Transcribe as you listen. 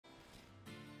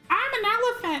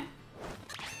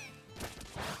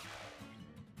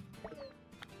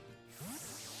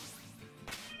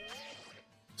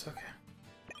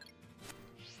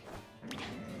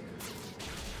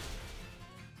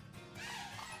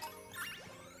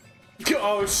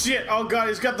Oh shit! Oh god,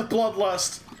 he's got the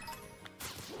bloodlust.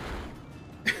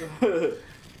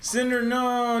 Cinder,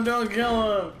 no, don't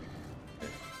kill him.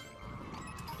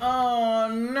 Oh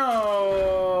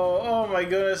no! Oh my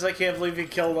goodness, I can't believe he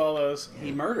killed all those.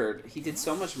 He murdered. He did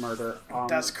so much murder on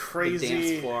That's crazy. The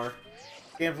dance floor.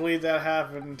 Can't believe that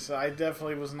happened. I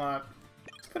definitely was not.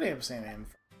 Let's put ampersand in.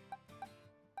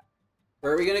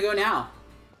 Where are we gonna go now?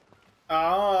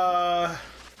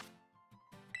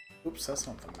 Oops, that's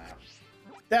not the map.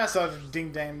 That's not a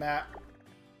ding dang map.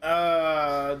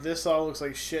 This all looks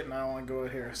like shit, and I don't want to go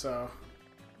out here. So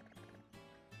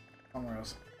somewhere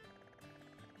else.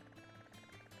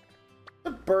 The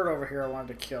bird over here I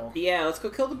wanted to kill. Yeah, let's go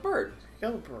kill the bird.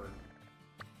 Kill the bird.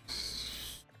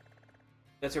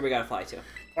 That's where we gotta fly to.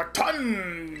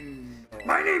 Cortando!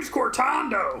 My name's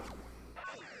Cortando!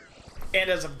 And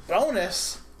as a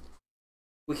bonus...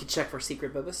 We could check for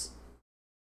secret bubbas.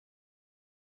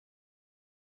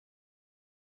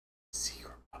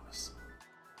 Secret bubbas.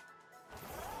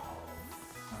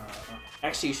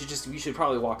 Actually, you should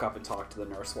probably walk up and talk to the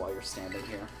nurse while you're standing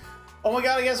here. Oh my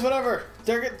god, I guess whatever.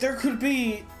 There could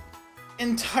be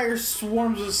entire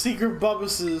swarms of secret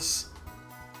bubbuses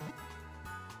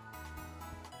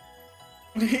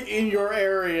in your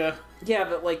area. Yeah,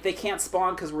 but like they can't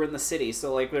spawn because we're in the city,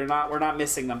 so like we're not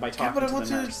missing them by talking to the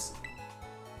nurse.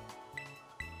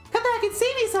 Come back and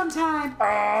see me sometime.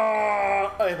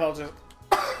 I apologize.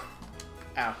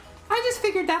 Ow. I just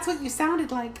figured that's what you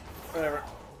sounded like. Whatever.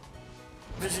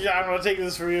 I'm gonna take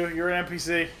this from you. You're an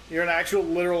NPC. You're an actual,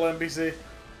 literal NPC.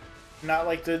 Not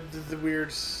like the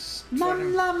weird...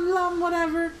 Lum,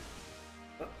 whatever.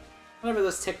 Whatever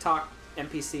those TikTok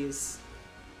NPCs.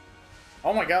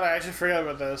 Oh my god, I actually forgot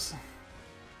about this.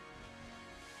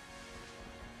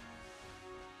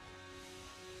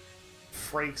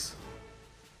 Freaks.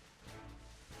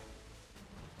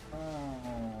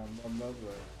 Oh, blah, blah,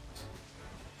 blah.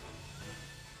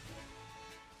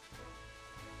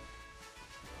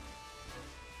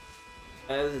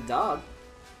 There's a dog.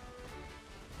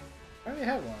 I already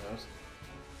have one of those.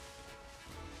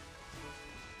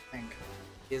 I think.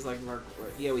 He's like,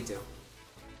 yeah, we do.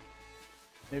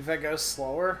 Maybe if I go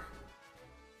slower?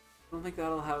 I don't think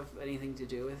that'll have anything to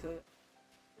do with it.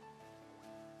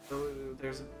 So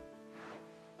there's a...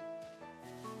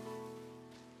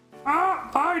 Ah!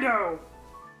 Fido!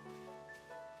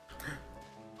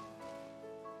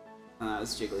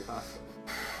 It's Jigglypuff.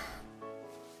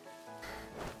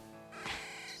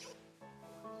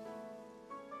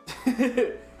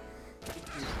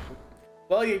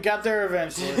 Well, you got there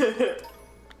eventually.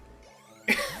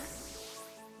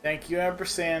 Thank you,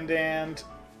 ampersand and...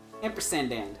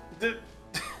 Ampersand and.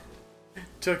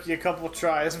 Took you a couple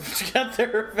tries, but you got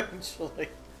there eventually.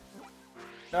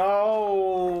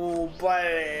 No,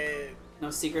 but... No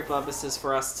secret bubuses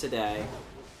for us today.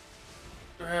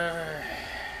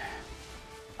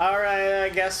 Alright, I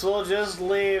guess we'll just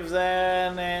leave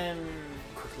then and...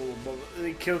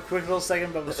 Quick little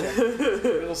second bubble check. Quick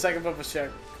little second bubble check.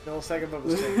 Little second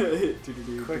bubble check.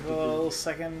 Quick little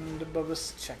second bubble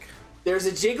check. There's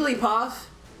a Jigglypuff.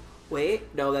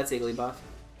 Wait, no, that's Igglybuff.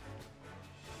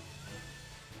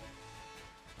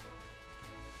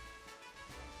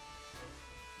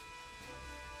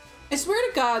 I swear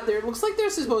to God, there looks like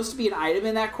there's supposed to be an item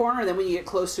in that corner, and then when you get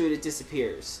close to it, it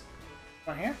disappears.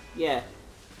 On here? Yeah.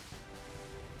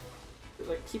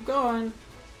 Like, keep going.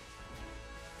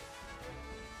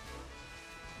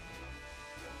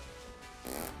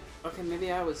 Okay,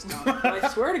 maybe I was dumb. But I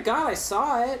swear to God, I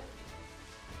saw it.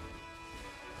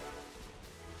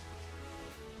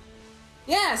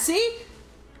 Yeah, see?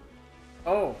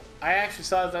 Oh, I actually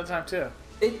saw it that time too.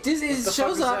 It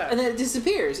shows up and then it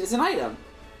disappears. It's an item.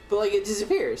 But, like, it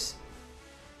disappears.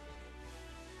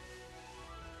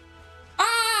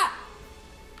 Ah!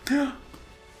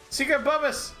 Secret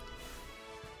Bubbas!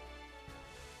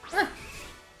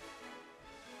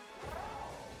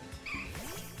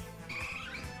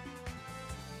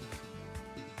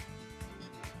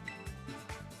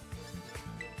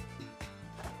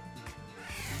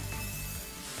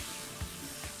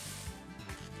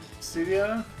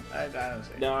 Studio? I don't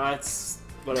see. No, it's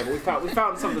whatever. We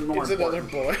found something more. It's important.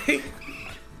 another boy.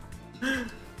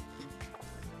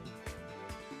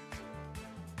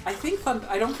 I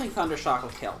don't think Thundershock will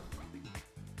kill.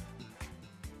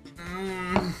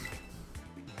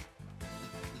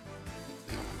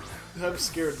 I'm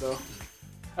scared though.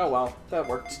 Oh well, that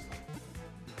worked.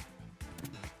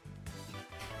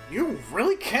 You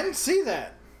really can see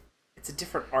that. It's a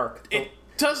different arc. It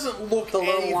doesn't look The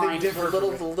little anything line, different. the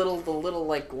little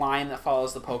like line that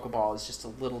follows the Pokeball is just a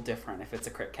little different if it's a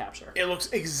crit capture. It looks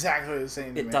exactly the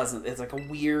same to me. It doesn't. It's like a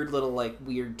weird little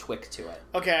weird twick to it.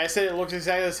 Okay, I said it looks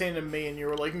exactly the same to me, and you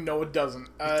were like, no, it doesn't.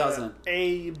 It doesn't.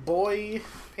 A boy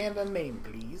panda name,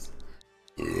 please.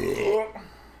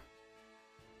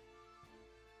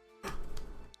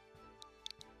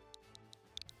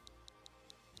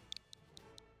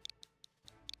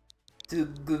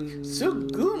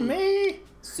 Sugumi!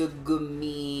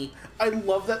 Sugumi. I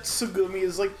love that Sugumi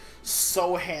is like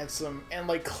so handsome and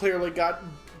like clearly got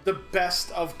the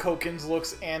best of Koken's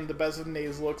looks and the best of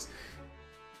Nei's looks.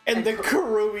 And the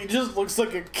Kurumi just looks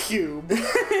like a cube.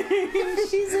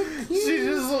 She's a cube. She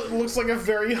just looks like a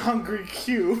very hungry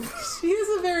cube. She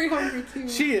is a very hungry cube.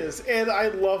 She is, and I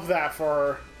love that for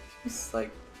her. She's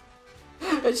like...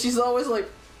 And she's always like...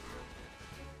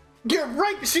 Yeah,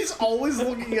 right! She's always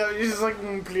looking at me. She's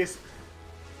like, please.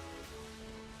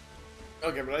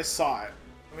 Okay, but I saw it.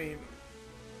 I mean...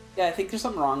 Yeah, I think there's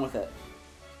something wrong with it.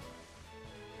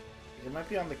 It might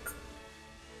be on the...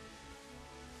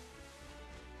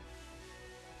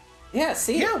 Yeah,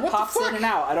 see? Yeah, it what pops the fuck? in and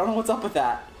out. I don't know what's up with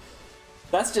that.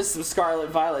 That's just some Scarlet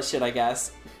Violet shit, I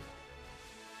guess.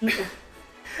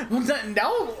 Well,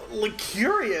 now I'm like,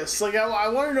 curious. Like, I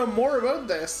want to know more about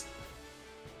this.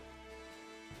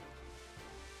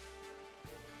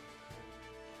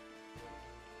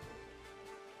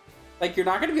 Like, you're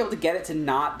not going to be able to get it to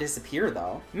not disappear,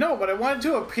 though. No, but I want it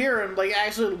to appear and, like,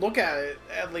 actually look at it,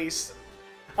 at least.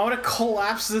 I want to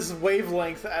collapse this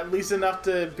wavelength at least enough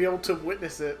to be able to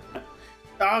witness it.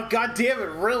 Oh, god damn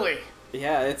it, really?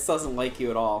 Yeah, it doesn't like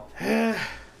you at all.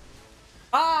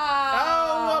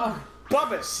 Oh,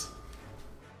 Bubbus!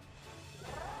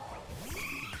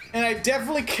 And I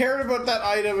definitely cared about that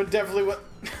item and definitely what...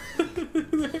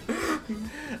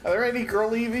 Are there any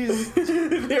girl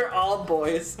Eevees? They're all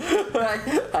boys. Hi.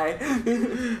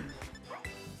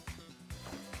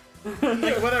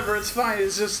 Like, whatever, it's fine.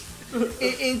 It's just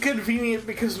inconvenient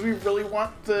because we really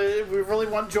want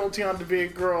Jolteon to be a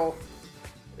girl.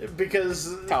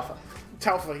 Because... Talfa.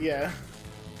 Talfa, yeah.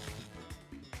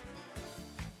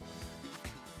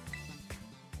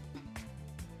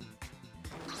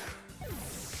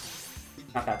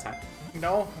 Not that time.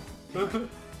 No.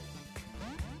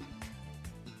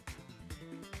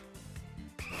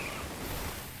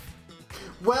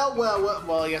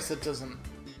 Well, I guess it doesn't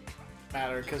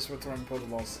matter because we're throwing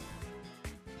Pokeballs.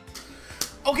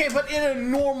 Okay, but in a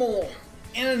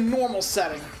normal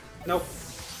setting. Nope.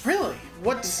 Really?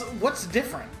 What's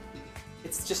different?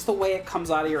 It's just the way it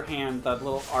comes out of your hand. The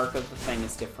little arc of the thing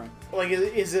is different. Like,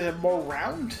 is it more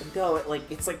round? No,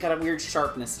 it's like got a weird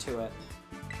sharpness to it.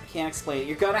 I can't explain it.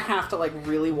 You're gonna have to like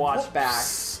really watch back.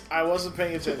 I wasn't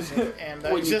paying attention, and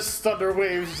I just thunder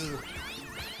waves.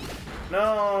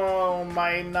 No,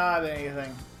 not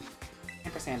anything.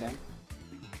 Ampersanding.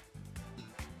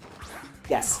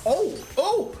 Yes.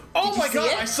 Oh my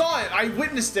god! it? I saw it. I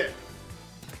witnessed it.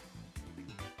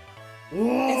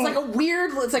 Whoa. It's like a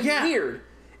weird. It's like Yeah. weird.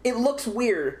 It looks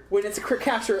weird when it's a crit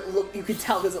capture. You can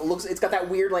tell because it's got that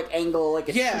weird like angle. Like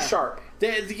it's too sharp.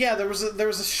 There was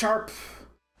a sharp.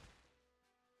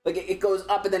 Like it goes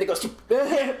up and then it goes.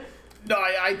 No,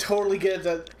 I totally get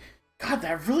that. God,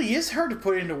 that really is hard to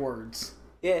put into words.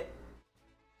 Yeah.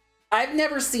 I've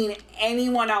never seen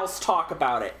anyone else talk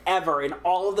about it, ever, in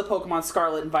all of the Pokemon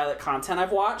Scarlet and Violet content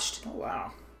I've watched. Oh,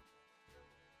 wow.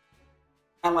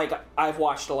 And, like, I've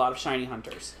watched a lot of Shiny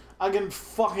Hunters. I can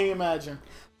fucking imagine.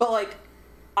 But, like,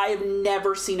 I have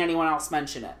never seen anyone else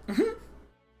mention it. Mm-hmm.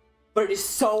 But it is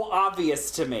so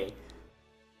obvious to me.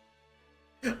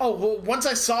 Oh, well, once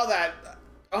I saw that,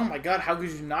 oh my god, how could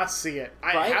you not see it?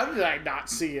 Right? How did I not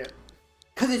see it?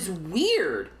 Because it's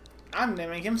weird. I'm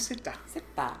naming him Sita.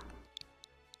 Sita.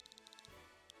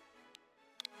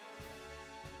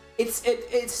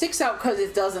 It sticks out because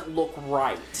it doesn't look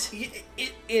right.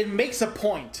 It makes a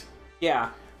point. Yeah.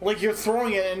 Like, you're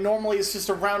throwing it, and normally it's just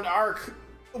a round arc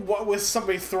with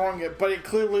somebody throwing it, but it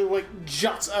clearly, like,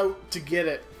 juts out to get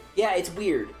it. Yeah, it's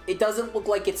weird. It doesn't look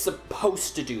like it's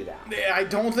supposed to do that. I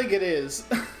don't think it is.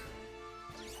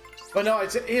 But no,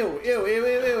 it's ew.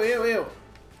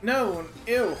 No,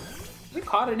 ew. We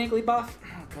caught an Igglybuff.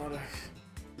 Oh god.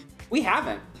 We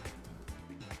haven't.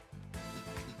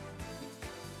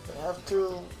 I have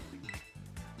to...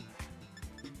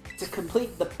 To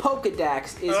complete the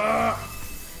Pokedex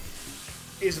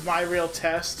is my real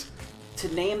test.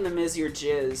 to name them is your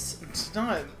jizz. It's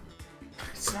not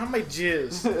my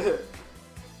jizz.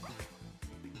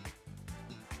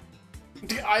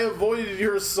 I avoided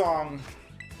your song,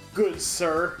 good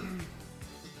sir.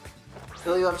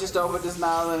 Lily just opened his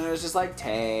mouth and it was just like,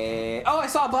 Tay. Oh, I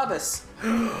saw Bubbus.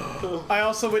 I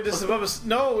also witnessed Bubbus.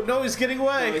 No, he's getting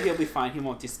away. No, he'll be fine. He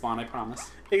won't despawn, I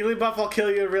promise. Igglybuff, I'll kill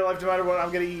you in real life no matter what.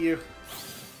 I'm gonna eat you.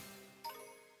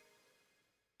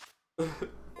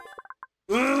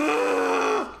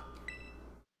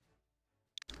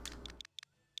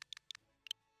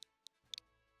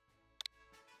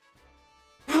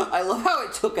 I love how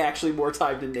it took actually more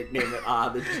time to nickname it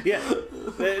than Yeah.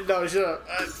 No, shut up.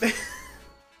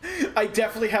 I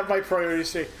definitely have my priorities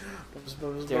straight.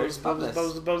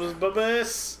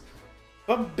 Bubbus.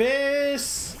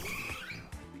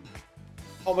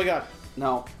 Oh my god.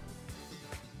 No.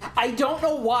 I don't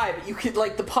know why, but you could,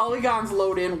 like, the polygons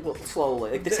load in slowly.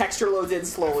 Like, the texture loads in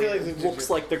slowly. Like it looks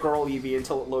like the girl Eevee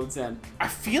until it loads in. I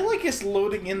feel like it's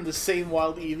loading in the same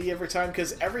wild Eevee every time,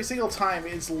 because every single time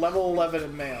it's level 11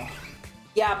 in male.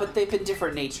 Yeah, but they've been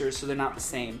different natures, so they're not the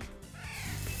same.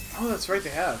 Oh, that's right, they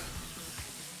have.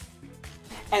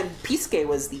 And Pisuke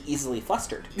was the easily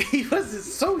flustered. He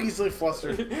was so easily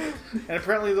flustered. And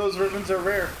apparently those ribbons are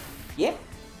rare. Yeah.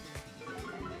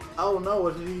 Oh no,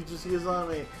 what did he just use on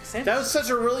me? Sense. That was such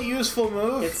a really useful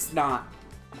move. It's not.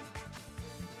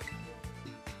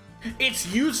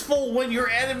 It's useful when your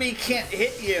enemy can't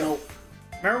hit you. Nope.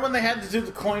 Remember when they had to do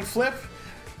the coin flip?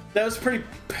 That was pretty...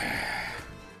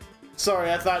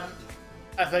 Sorry, I thought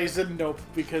you said nope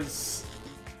because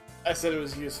I said it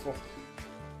was useful.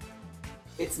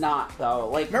 It's not though.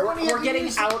 Like we're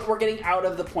getting out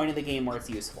of the point of the game where it's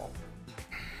useful.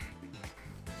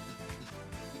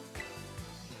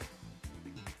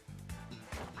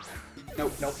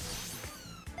 Nope.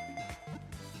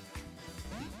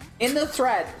 In the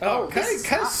thread. Kind of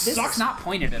sucks. This is not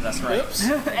pointed at us, right? Oops.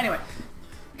 Anyway.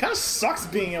 Kind of sucks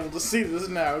being able to see this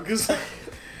now, because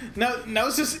now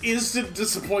it's just instant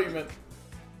disappointment.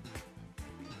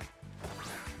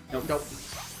 Nope.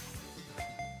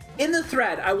 In the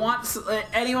thread, I want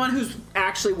anyone who's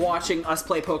actually watching us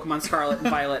play Pokemon Scarlet and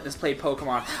Violet and has played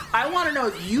Pokemon, I want to know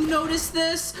if you noticed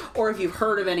this or if you've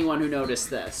heard of anyone who noticed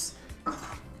this.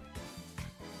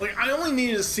 Like, I only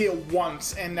needed to see it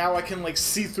once, and now I can, like,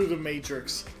 see through the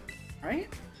Matrix. Right?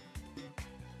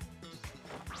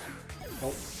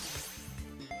 Nope.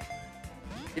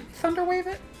 Did we Thunder Wave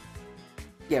it?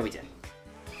 Yeah, we did.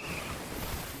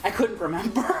 I couldn't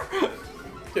remember.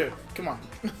 Dude, come on.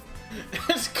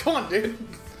 Come on, dude.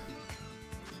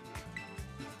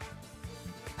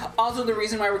 Also, the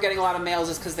reason why we're getting a lot of males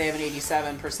is because they have an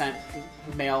 87%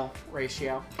 male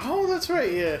ratio. Oh, that's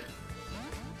right, yeah.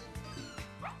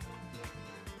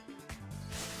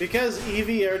 Because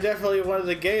Eevee are definitely one of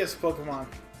the gayest Pokemon.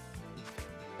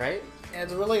 Right? And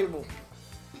it's relatable.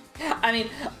 I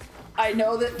mean, I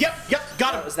know that... Yep,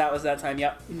 got him! That was that time,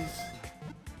 yep.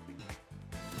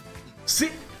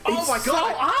 See? Oh it's my god!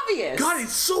 so obvious! God,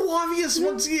 it's so obvious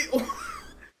once you...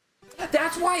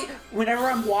 That's why whenever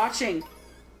I'm watching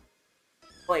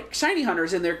like shiny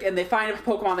hunters and they find a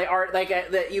Pokemon they are like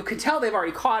that you can tell they've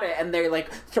already caught it and they're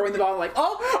like throwing the ball like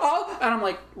oh and I'm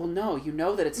like, well no, you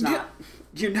know that it's not.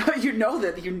 Yeah. You know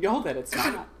that it's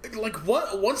God, not. Like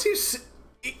what? Once you see,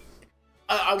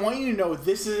 I want you to know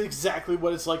this is exactly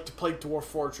what it's like to play Dwarf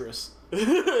Fortress.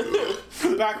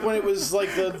 Back when it was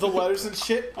like the letters and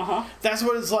shit. That's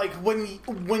what it's like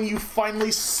when you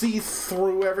finally see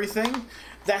through everything.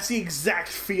 That's the exact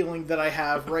feeling that I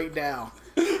have right now.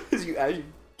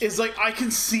 It's like I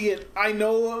can see it. I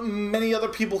know many other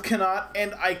people cannot,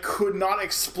 and I could not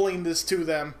explain this to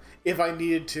them if I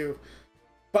needed to.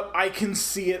 But I can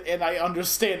see it, and I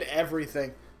understand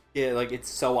everything. Yeah, like it's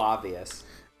so obvious.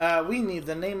 We need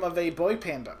the name of a boy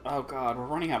panda. Oh god, we're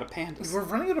running out of pandas. We're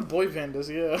running out of boy pandas,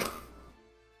 yeah.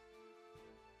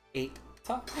 8.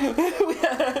 Yeah,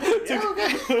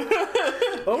 okay.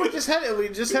 Well, we just had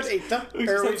Eita,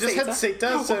 or we just had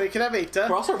Seta, so we can have Eita.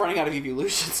 We're also running out of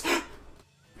evolutions.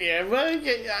 Yeah, well,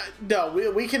 no,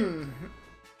 we can.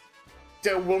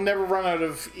 We'll never run out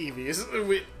of Eevees.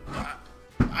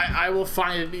 I will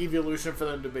find an evolution for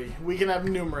them to be. We can have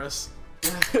numerous.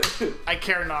 I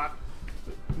care not.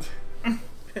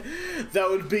 That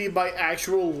would be my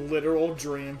actual literal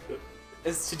dream.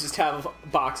 Is to just have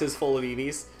boxes full of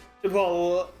Eevees.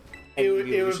 Well, it would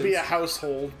be a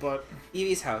household, but...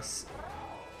 Eevee's house.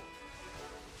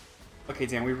 Okay,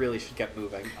 Dan, we really should get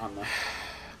moving on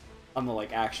the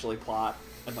like, actually plot.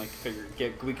 And, like,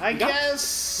 I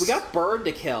guess... We got a bird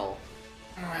to kill.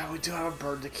 We do have a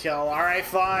bird to kill. Alright,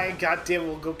 fine. Goddamn,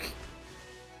 we'll go...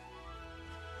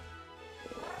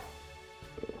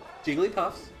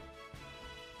 Jigglypuffs.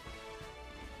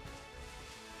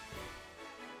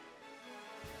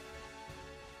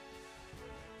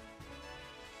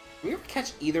 Did we ever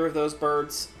catch either of those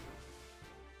birds?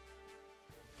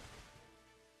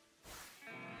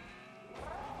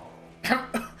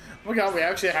 my god, we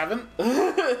actually haven't?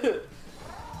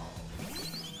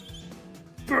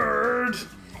 Bird!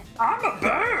 I'm a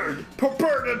bird!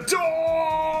 Prepare to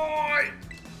die!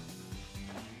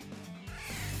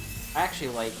 I actually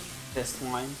like this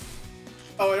line.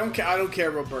 Oh, I don't care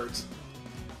about birds.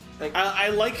 Like, I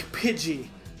like Pidgey.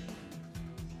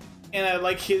 And I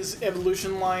like his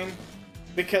evolution line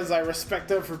because I respect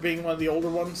him for being one of the older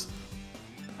ones.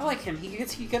 I like him. He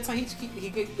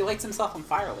lights himself on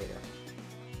fire later.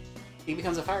 He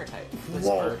becomes a fire type.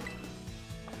 Whoa.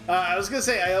 I was gonna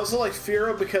say I also like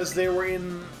Fearow because they were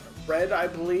in red, I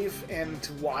believe, and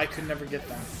I could never get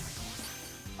them.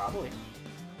 Probably.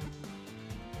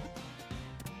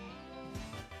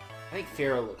 I think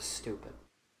Fearow looks stupid.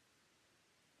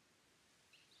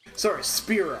 Sorry,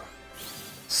 Spearow.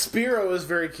 Spearow is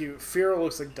very cute. Fearow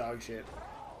looks like dog shit.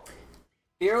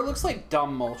 Fearow looks like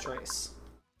dumb Moltres.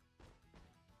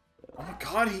 Oh my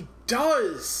god, he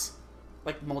does!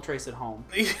 Like Moltres at home.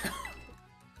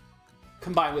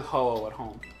 Combined with Ho-Oh at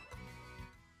home.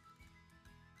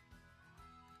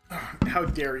 How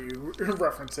dare you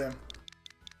reference him?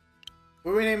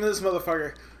 What do we name this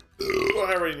motherfucker? Oh,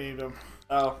 I already named him.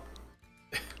 Oh.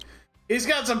 He's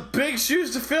got some big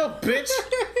shoes to fill, bitch!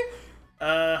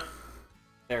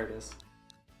 There it is.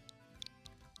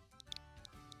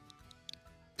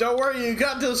 Don't worry, you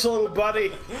got this, little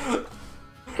buddy.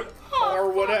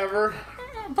 Or whatever.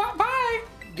 Bye!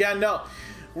 Yeah, no.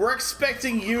 We're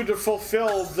expecting you to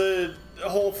fulfill the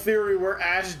whole theory where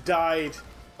Ash died.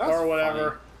 That's or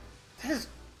whatever. That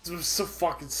was so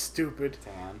fucking stupid.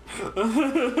 Dan.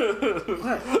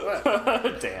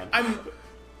 What? Dan. I'm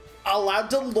allowed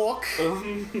to look.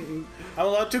 I'm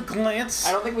allowed to glance.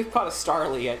 I don't think we've caught a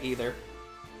Starly yet either.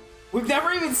 We've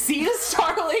never even seen a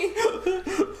Starly!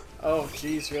 Oh,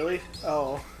 jeez, really?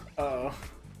 Oh. Uh-oh.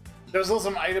 There's also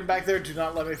some item back there. Do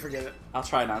not let me forget it. I'll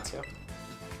try not to.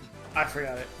 I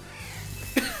forgot it.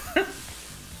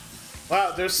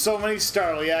 Wow, there's so many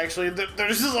Starly, actually. They're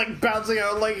just like bouncing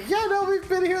out like, yeah, no, we've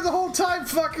been here the whole time,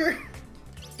 fucker.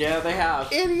 Yeah, they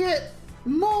have. Idiot.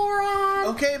 Moron!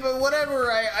 Okay, but whatever,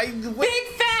 Big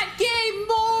fat gay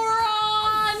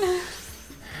moron!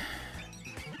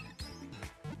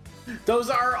 Those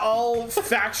are all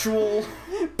factual.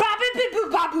 Babu beep boop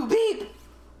babu beep!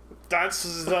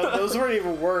 Those weren't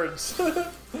even words.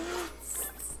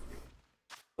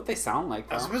 What they sound like,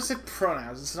 though. I was supposed to say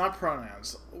pronouns. It's not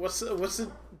pronouns. What's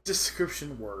the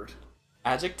description word?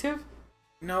 Adjective?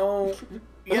 No.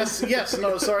 Yes,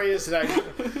 no, sorry, it's an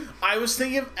adjective. I was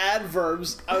thinking of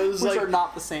adverbs. Which are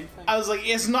not the same thing. I was like,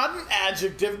 it's not an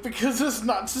adjective because it's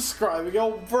not describing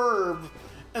a verb.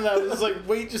 And I was like,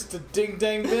 wait just a ding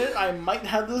dang minute, I might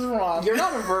have this wrong. You're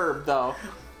not a verb, though.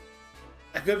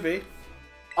 I could be.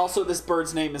 Also, this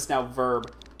bird's name is now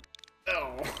Verb.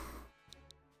 Oh.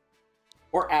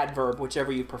 Or adverb, whichever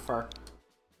you prefer.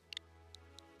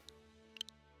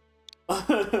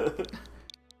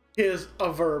 Is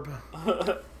a verb.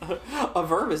 A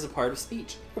verb is a part of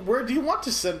speech. Where do you want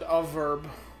to send a verb?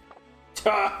 To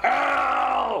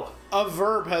hell! A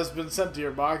verb has been sent to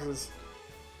your boxes.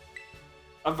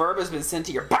 A verb has been sent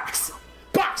to your box!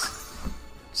 Box!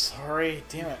 Sorry,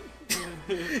 damn it.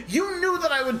 You knew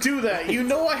that I would do that. You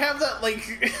know I have that,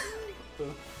 like...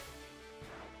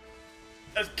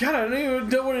 God, I don't even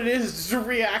know what it is. It's just a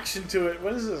reaction to it.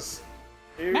 What is this?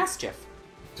 Mastiff.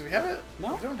 Do we have it?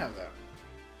 No. We don't have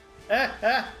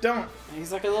that. Don't.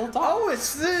 He's like a little dog. Oh,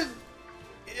 it's the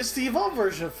evolved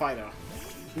version of Fido.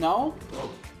 No?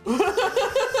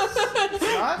 It's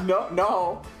not?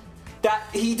 No. That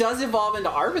he does evolve into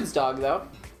Arvin's dog, though.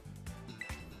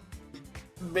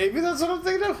 Maybe that's what I'm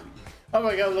thinking of. Oh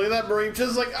my god, look at that Mareep.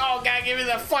 Just like, oh god, get me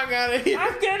the fuck out of here.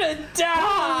 I'm gonna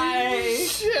die! Holy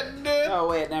shit, dude. Oh,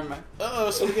 wait, never mind. Uh-oh,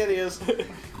 Spaghetti is.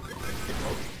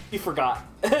 He forgot.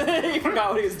 He forgot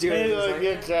what he was doing. He's He was like,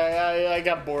 okay, I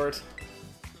got bored.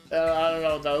 I don't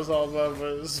know what that was all about,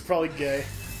 but this is probably gay.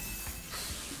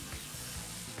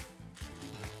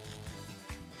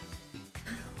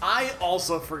 I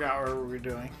also forgot what we were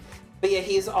doing. But yeah,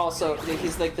 he's like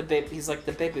the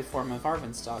baby form of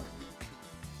Arvin's dog.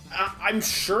 I'm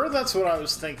sure that's what I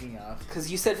was thinking of. Because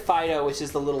you said Fido, which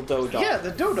is the little doe dog. Yeah,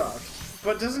 the doe dog.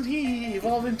 But doesn't he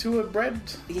evolve into a bread?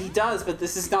 He does, but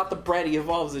this is not the bread he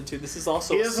evolves into. This is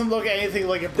also... He doesn't look anything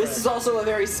like a bread. This is also a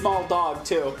very small dog,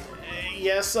 too.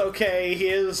 Yes, okay, he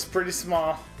is pretty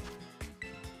small.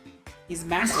 He's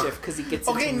Mastiff because he gets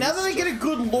Okay, into now that I mischief. get a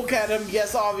good look at him,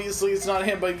 yes, obviously it's not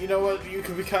him, but you know what? You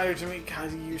could be kinder to me.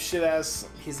 God, you shit ass.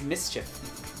 He's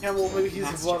Mischief. Yeah, well, maybe he's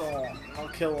Mischief. blood. Oh, I'll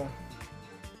kill him.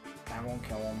 I won't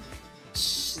kill him.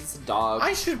 Shh, it's a dog.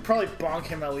 I should probably bonk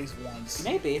him at least once.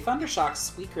 Maybe.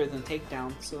 Thundershock's weaker than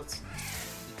Takedown, so it's...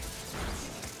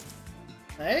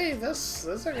 Hey, that's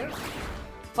okay.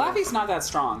 Flaffy's not that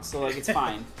strong, so like it's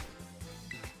fine.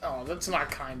 Oh, that's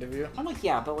not kind of you. I'm like,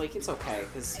 yeah, but like it's okay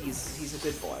because he's a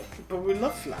good boy. But we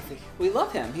love Flaffy. We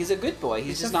love him. He's a good boy.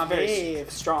 He's just not very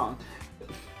strong.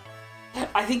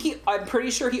 I'm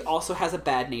pretty sure he also has a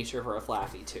bad nature for a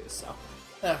Flaffy too. So.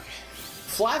 Okay.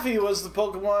 Flaffy was the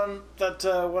Pokemon that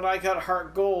when I got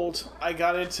Heart Gold, I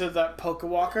got into that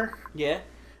Pokewalker. Yeah.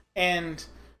 And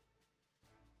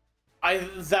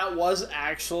that was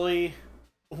actually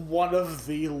one of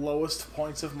the lowest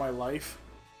points of my life.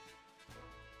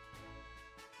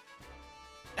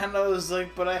 And I was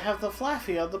like, but I have the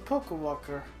Flaffy on the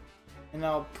Pokewalker. And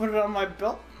I'll put it on my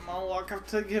belt, and I'll walk up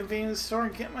to the convenience store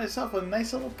and get myself a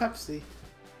nice little Pepsi.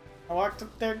 I walked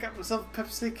up there, got myself a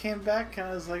Pepsi, came back, and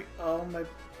I was like, oh, my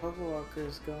Pokewalker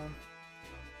is gone.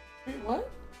 Wait, what?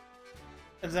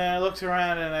 And then I looked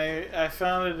around, and I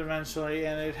found it eventually,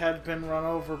 and it had been run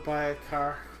over by a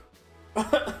car.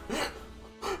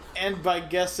 And by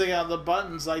guessing on the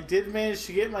buttons, I did manage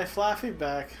to get my Flaffy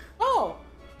back. Oh!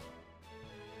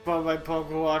 But my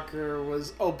Pokewalker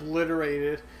was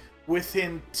obliterated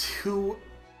within 2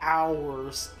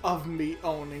 hours of me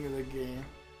owning the game.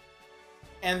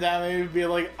 And that made me be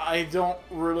like, I don't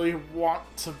really want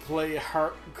to play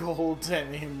Heart Gold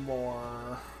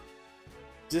anymore.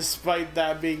 Despite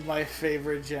that being my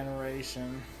favorite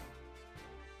generation.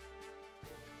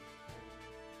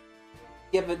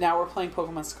 Yeah, but now we're playing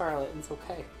Pokemon Scarlet and it's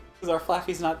okay. Because our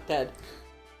Flaffy's not dead.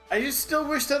 I just still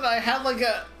wish that I had like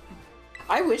a...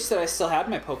 I wish that I still had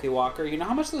my Pokewalker. You know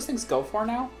how much those things go for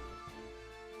now?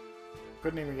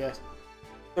 Couldn't even guess.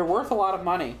 They're worth a lot of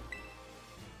money.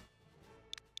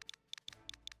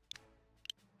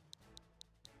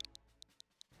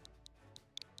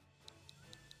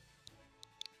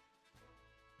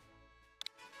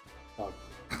 Oh.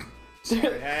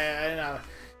 Sorry, I know.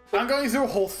 I'm going through a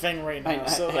whole thing right now,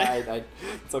 it's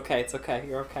okay, it's okay,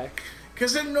 you're okay.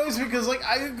 Because it annoys me, because like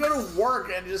I could go to work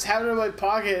and just have it in my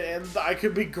pocket, and I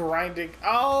could be grinding.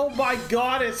 Oh my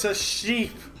god, it's a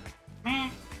sheep!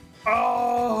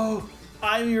 Oh,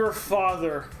 I'm your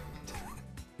father.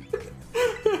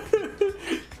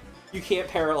 You can't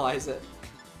paralyze it.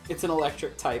 It's an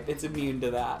electric type. It's immune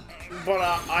to that. But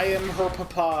I am her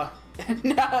papa.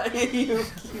 No, you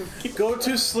go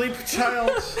to sleep,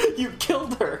 child. You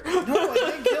killed her. No, I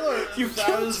didn't kill her.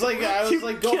 I was like,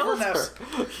 go for nest.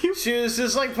 She was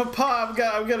just like, Papa,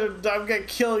 I'm gonna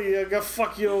kill you. I'm gonna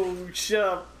fuck you shit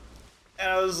up.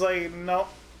 And I was like, no.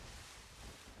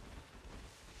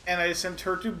 And I sent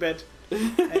her to bed,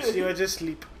 and she went to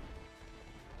sleep.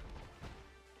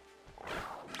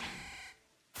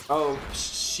 Oh,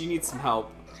 she needs some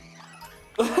help.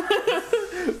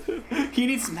 He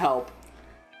needs some help.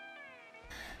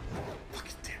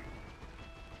 Fucking damn.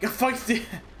 Go fucking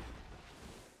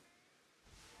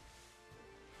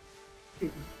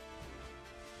damn.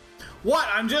 What?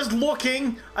 I'm just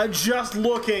looking. On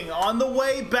the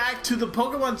way back to the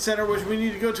Pokemon Center, which we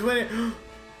need to go to.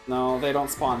 No, they don't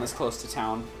spawn this close to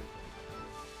town.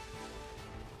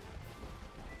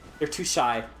 They're too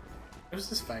shy. Who's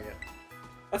this faggot?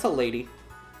 That's a lady.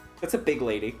 That's a big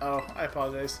lady. Oh, I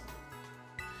apologize.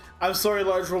 I'm sorry,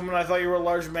 large woman. I thought you were a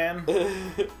large man.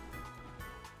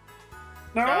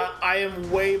 No? I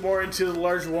am way more into the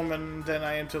large woman than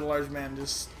I am to the large man.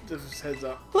 Just heads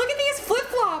up. Look at these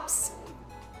flip-flops!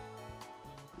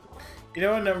 You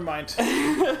know what? Never mind.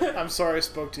 I'm sorry I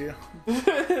spoke to you.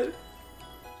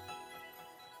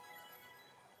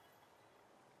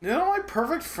 They're my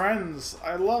perfect friends.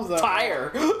 I love that.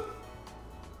 Fire!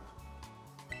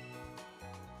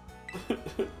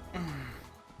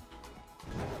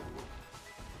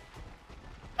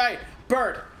 Hey,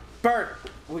 bird! Bird!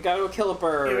 We gotta go kill a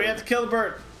bird. Yeah, we have to kill the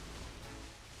bird.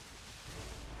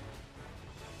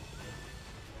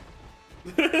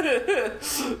 Dan,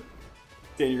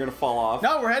 you're gonna fall off.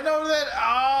 No, we're heading over to that.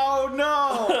 Oh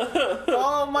no!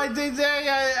 Oh my day!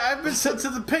 I've been sent to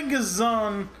the Pingus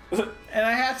zone, and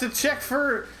I have to check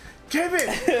for. Give it.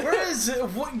 Where is it?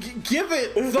 What? Give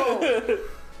it though.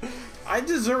 I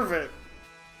deserve it.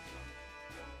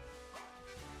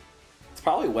 It's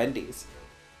probably Wendy's.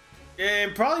 Yeah,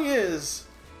 it probably is.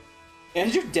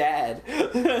 And your dad.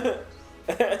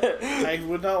 I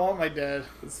would not want my dad.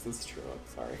 This is true. I'm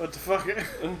sorry. What the fuck?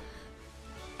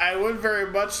 I would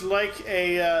very much like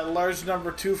a large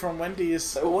number 2 from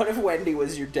Wendy's. What if Wendy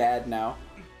was your dad now?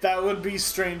 That would be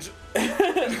strange.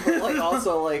 Like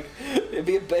also like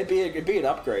it'd be an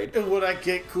upgrade. Would I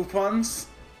get coupons?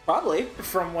 Probably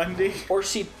from Wendy. Or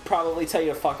she'd probably tell you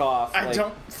to fuck off. I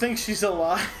don't think she's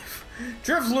alive.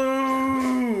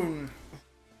 Drifloon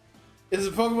is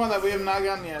a Pokemon that we have not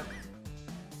gotten yet.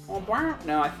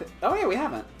 No, oh yeah, we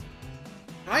haven't.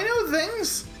 I know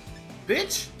things,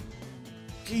 bitch.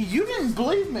 You didn't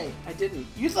believe me. I didn't.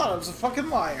 You thought I was a fucking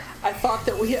liar. I thought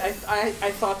that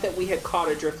I thought that we had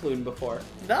caught a Drifloon before.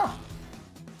 No.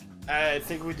 I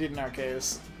think we did in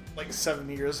Arceus like 7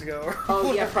 years ago.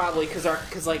 Oh yeah, probably because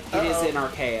like it is in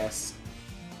Arceus.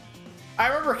 I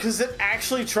remember because it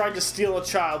actually tried to steal a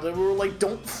child, and we were like,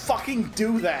 "Don't fucking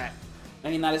do that." I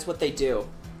mean, that is what they do.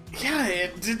 Yeah,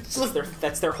 it's like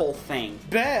That's their whole thing.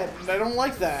 bad, and I don't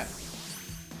like that.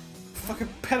 Fucking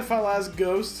pedophile ass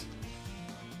ghost.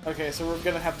 Okay, so we're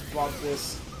gonna have to bonk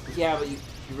this. Yeah, but you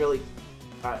really...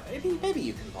 maybe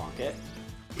you can bonk it.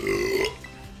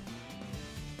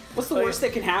 What's the worst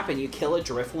that can happen? You kill a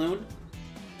Drifloon?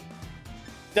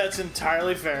 That's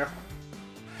entirely fair.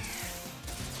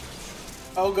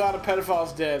 Oh god, a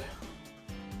pedophile's dead.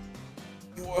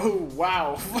 Whoa,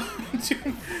 wow.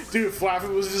 Dude, Flappy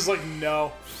was just like,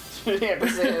 no. Yeah,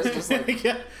 Brazil is just like...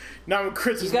 Yeah. Now I'm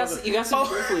Chris. You got some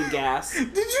Drifloon gas.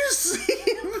 Did you see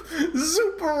him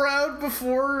zoop around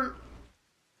before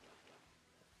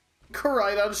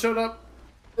Koraidon showed up?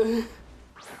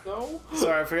 No.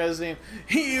 Sorry, I forgot his name.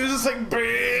 He was just like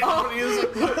big, but he was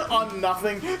like, on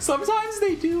nothing. Sometimes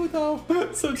they do though.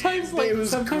 Sometimes like it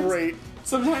was great.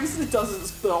 Sometimes it doesn't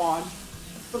spawn.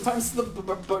 Sometimes the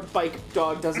bike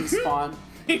dog doesn't spawn.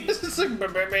 He was just like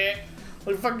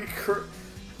like fucking.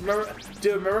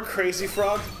 Remember Crazy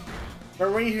Frog?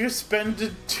 Remember when you spend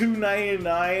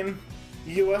 $2.99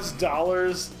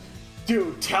 US?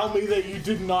 Dude, tell me that you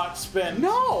did not spend.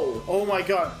 No! Oh my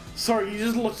god. Sorry, you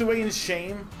just looked away in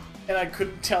shame, and I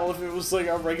couldn't tell if it was like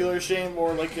a regular shame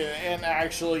or like an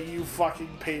actually you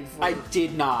fucking paid for it. I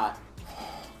did not.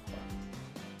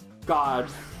 God.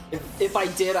 If I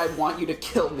did, I'd want you to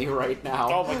kill me right now.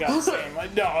 Oh my god, same.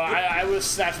 No, I would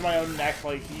snatch my own neck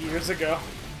like years ago.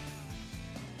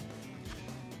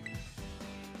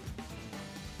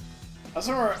 I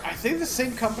also remember, I think the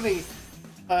same company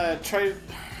tried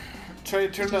to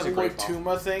turn that Lloyd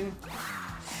Tuma thing.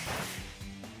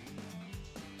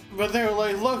 But they were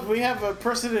like, look, we have a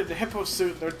person in a hippo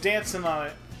suit, they're dancing on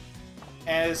it.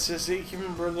 And it's just, you can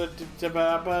remember the...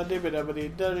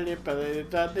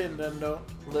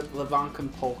 Levankan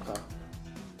Polka.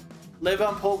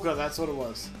 Levan Polka, that's what it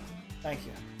was. Thank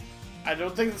you. I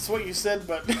don't think that's what you said,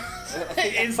 but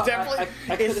it's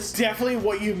definitely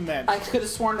what you meant. I could have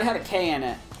sworn it had a K in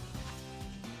it.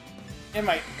 It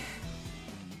might.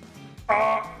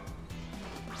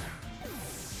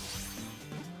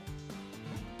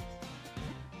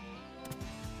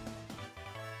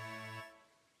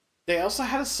 They also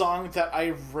had a song that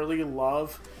I really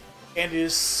love, and it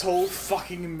is so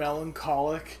fucking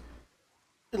melancholic.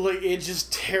 Like, it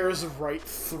just tears right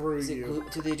through you.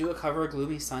 Do they do a cover of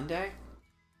Gloomy Sunday?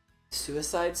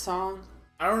 Suicide song?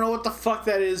 I don't know what the fuck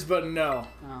that is, but no.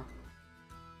 No.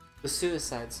 The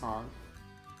Suicide song.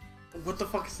 What the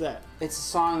fuck is that? It's a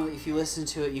song that if you listen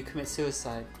to it, you commit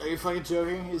suicide. Are you fucking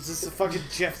joking? Is this a fucking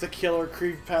Jeff the Killer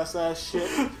creepypasta ass shit?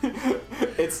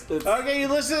 It's okay, you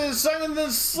listen to the song and then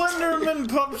Slenderman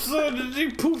pops out and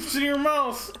he poops in your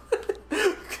mouth.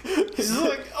 He's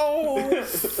like, oh,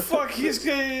 fuck, he's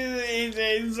like,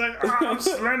 oh, I'm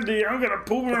Slendy, I'm gonna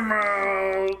poop in my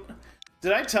mouth.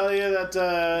 Did I tell you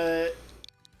that,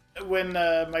 when,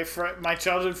 my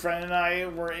childhood friend and I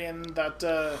were in that,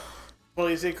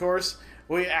 police course,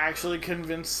 we actually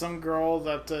convinced some girl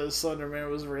that, Slenderman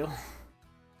was real.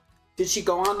 Did she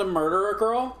go on to murder a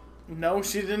girl? No,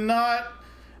 she did not.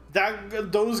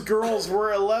 Those girls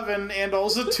were 11, and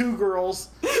also 2 girls.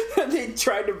 They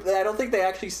tried to. I don't think they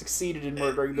actually succeeded in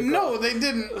murdering the girl. No, they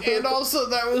didn't. And also,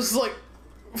 that was like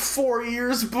 4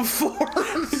 years before.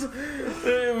 I'm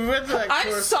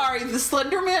sorry, the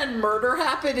Slenderman murder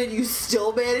happened, and you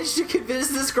still managed to convince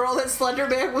this girl that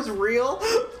Slenderman was real?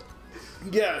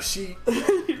 Yeah, she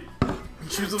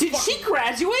was a Did she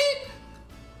graduate?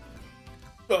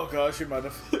 Oh gosh, she might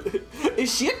have.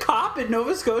 Is she a cop in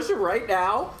Nova Scotia right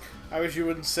now? I wish you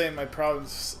wouldn't say my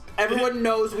province. Everyone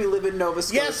knows we live in Nova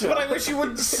Scotia. Yes, but I wish you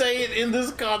wouldn't say it in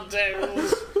this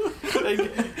context.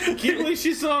 Like, can't believe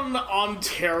she's an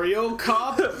Ontario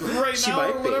cop right She now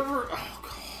might or be. whatever. Oh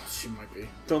god, she might be.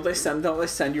 Don't they send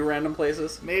you random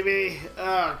places? Maybe.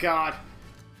 Oh god.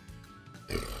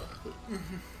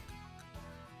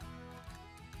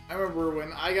 I remember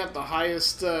when I got the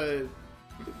highest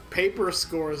paper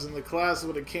scores in the class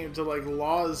when it came to like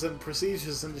laws and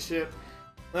procedures and shit.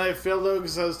 And I failed out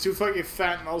because I was too fucking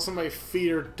fat and also my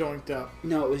feet are doinked up.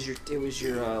 No, it was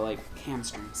your like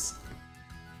hamstrings.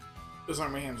 Those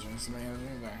aren't my hamstrings. My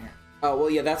hamstrings down here. Oh well,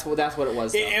 yeah, that's what it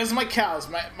was. It was my cows.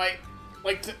 My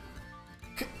like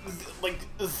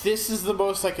this is the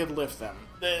most I could lift them.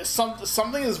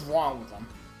 something is wrong with him.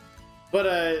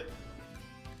 But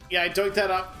yeah, I dug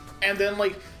that up, and then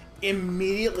like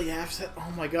immediately after that,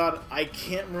 oh my god, I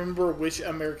can't remember which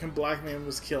American black man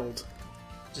was killed.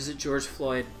 Is it George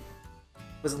Floyd?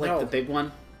 Was it like No. the big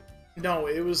one? No,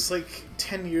 it was like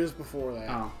 10 years before that.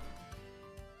 Oh.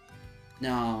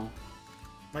 No.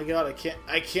 My god,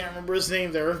 I can't remember his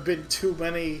name. There have been too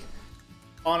many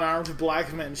unarmed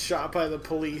black men shot by the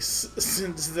police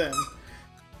since then.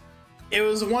 It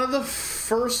was one of the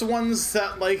first ones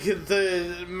that like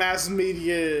the mass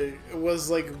media was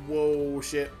like, whoa,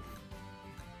 shit.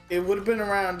 It would have been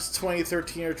around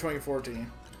 2013 or 2014.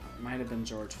 It might have been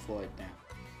George Floyd now.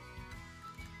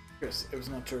 Chris, it was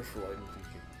not George Floyd.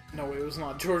 No, it was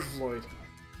not George Floyd.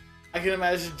 I can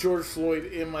imagine George Floyd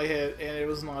in my head, and it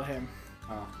was not him.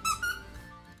 Oh.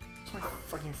 It's my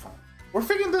fucking phone. We're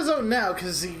figuring this out now,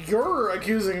 because you're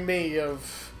accusing me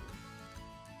of...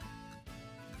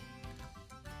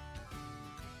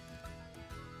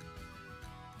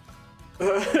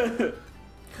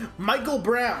 Michael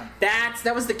Brown.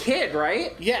 That was the kid,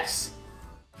 right? Yes.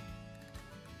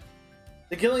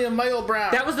 The killing of Michael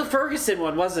Brown. That was the Ferguson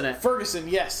one, wasn't it? Ferguson,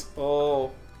 yes.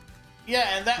 Oh. Yeah,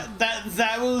 and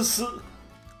that was...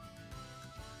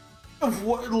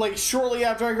 like, shortly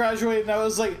after I graduated, and I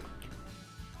was like,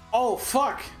 oh,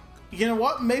 fuck. You know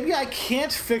what? Maybe I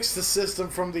can't fix the system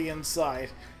from the inside.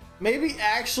 Maybe,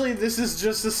 actually, this is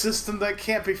just a system that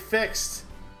can't be fixed.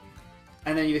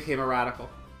 And then you became a radical.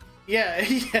 Yeah,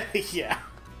 yeah.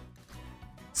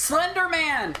 Slender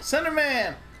Man! Slender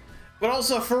Man! But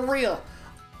also, for real.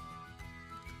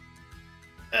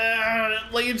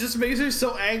 Like, it just makes me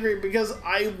so angry because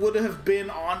I would have been,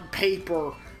 on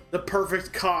paper, the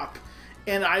perfect cop.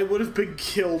 And I would have been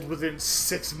killed within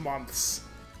 6 months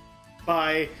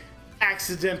by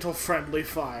accidental friendly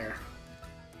fire.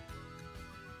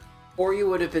 Or you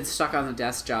would have been stuck on the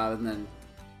desk job and then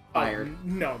fired.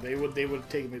 No, they would have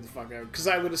taken me the fuck out. Because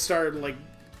I would have started, like,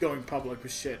 going public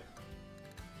with shit.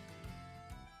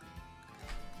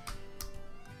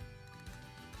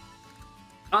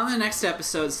 On the next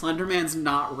episode, Slenderman's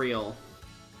not real.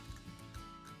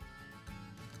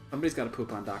 Somebody's got to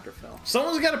poop on Dr. Phil.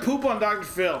 Someone's got to poop on Dr.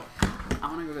 Phil. I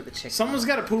want to go get the chicken. Someone's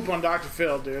got to poop on Dr.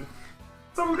 Phil, dude.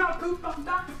 Someone's got to poop on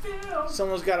Dr. Phil.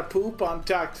 Someone's got to poop on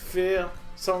Dr. Phil.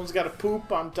 Someone's got to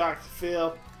poop on Dr.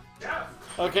 Phil. Yeah.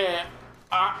 Okay,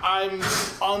 I'm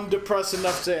undepressed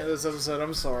enough to end this episode.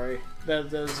 I'm sorry. That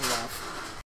is rough.